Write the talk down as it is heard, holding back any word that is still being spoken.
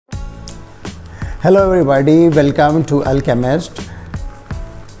Hello everybody, welcome to Alchemist,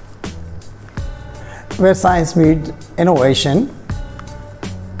 where science meets innovation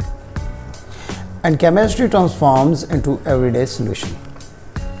and chemistry transforms into everyday solution.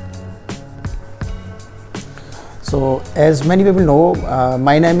 So as many people know,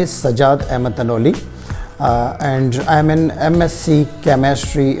 my name is Sajjad Ahmed Tanoli and I am an MSc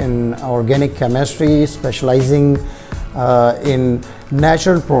Chemistry in Organic Chemistry, specializing in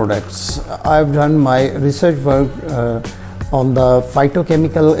natural products. I've done my research work on the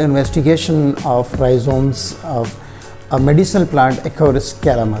phytochemical investigation of rhizomes of a medicinal plant,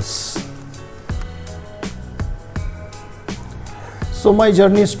 Calamus. So my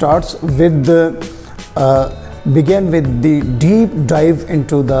journey starts with began with the deep dive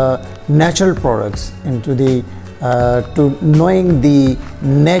into the natural products, into the to knowing the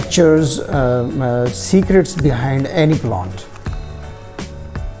nature's secrets behind any plant.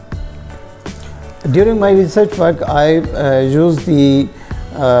 During my research work, I used the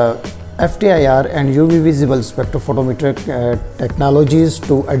FTIR and UV visible spectrophotometric technologies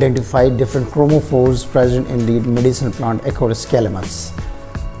to identify different chromophores present in the medicinal plant Calamus.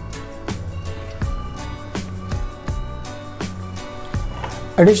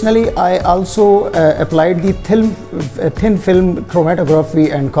 Additionally, I also applied the thin film chromatography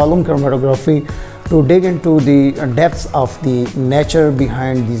and column chromatography to dig into the depths of the nature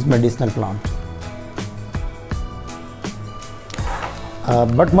behind these medicinal plants.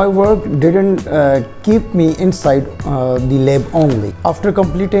 But my work didn't keep me inside the lab only. After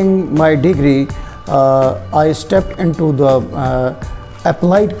completing my degree, I stepped into the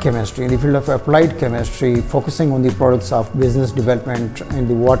applied chemistry, in the field of applied chemistry, focusing on the products of business development in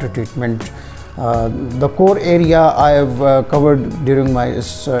the water treatment. The core area I have covered during my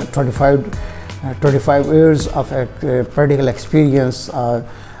 25 years of practical experience.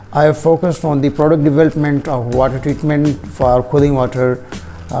 I have focused on the product development of water treatment for cooling water,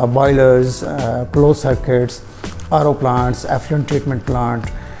 boilers, closed circuits, RO plants, effluent treatment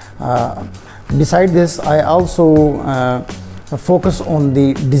plant. Beside this, I also focus on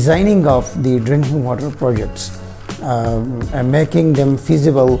the designing of the drinking water projects and making them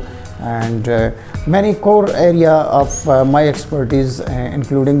feasible, and many core area of my expertise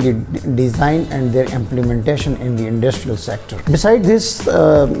including the design and their implementation in the industrial sector. Besides this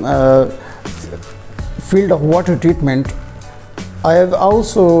field of water treatment, I have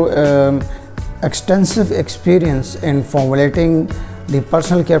also extensive experience in formulating the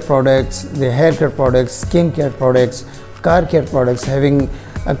personal care products, the hair care products, skin care products, car care products, having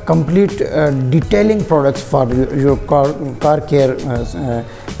a complete detailing products for your car care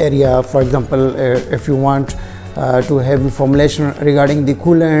area. For example, if you want to have a formulation regarding the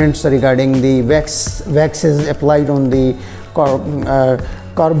coolants, regarding the waxes applied on the car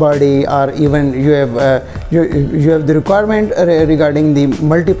body, or even you have the requirement regarding the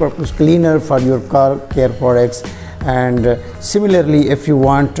multi-purpose cleaner for your car care products. And similarly, if you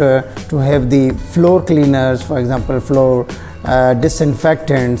want to have the floor cleaners, for example, floor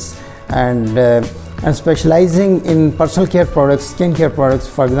disinfectants, and specializing in personal care products, skin care products,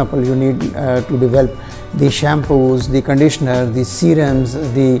 for example, you need to develop the shampoos, the conditioners, the serums,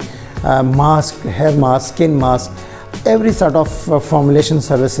 the mask, hair mask, skin mask. Every sort of formulation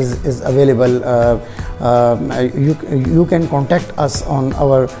services is available. You can contact us on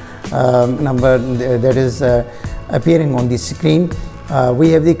our number that is appearing on the screen. We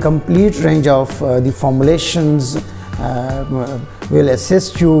have the complete range of the formulations. Will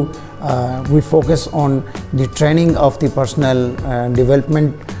assist you. We focus on the training of the personal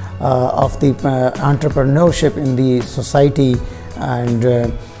development of the entrepreneurship in the society, and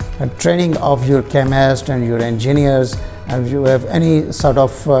training of your chemists and your engineers. And if you have any sort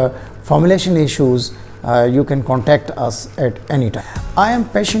of formulation issues, you can contact us at any time. I am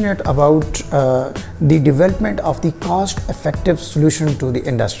passionate about the development of the cost-effective solution to the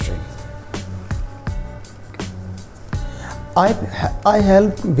industry. I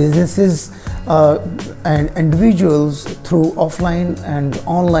help businesses and individuals through offline and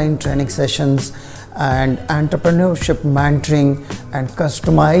online training sessions and entrepreneurship mentoring and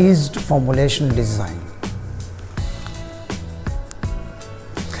customized formulation design.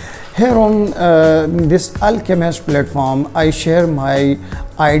 Here on this Alchemist platform, I share my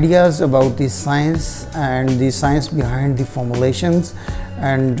ideas about the science and the science behind the formulations,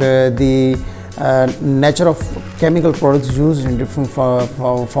 and the nature of chemical products used in different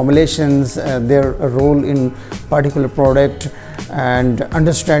formulations, their role in particular product, and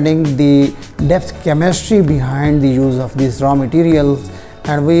understanding the depth chemistry behind the use of these raw materials.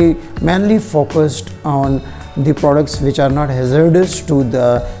 And we mainly focused on the products which are not hazardous to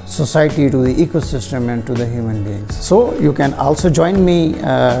the society, to the ecosystem, and to the human beings. So you can also join me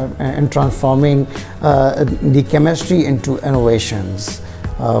in transforming the chemistry into innovations.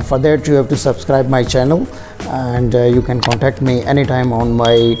 For that, you have to subscribe my channel, and you can contact me anytime on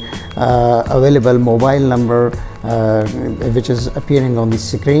my available mobile number which is appearing on the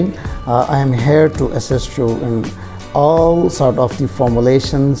screen. I am here to assist you in all sort of the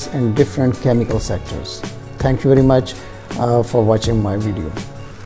formulations in different chemical sectors. Thank you very much for watching my video.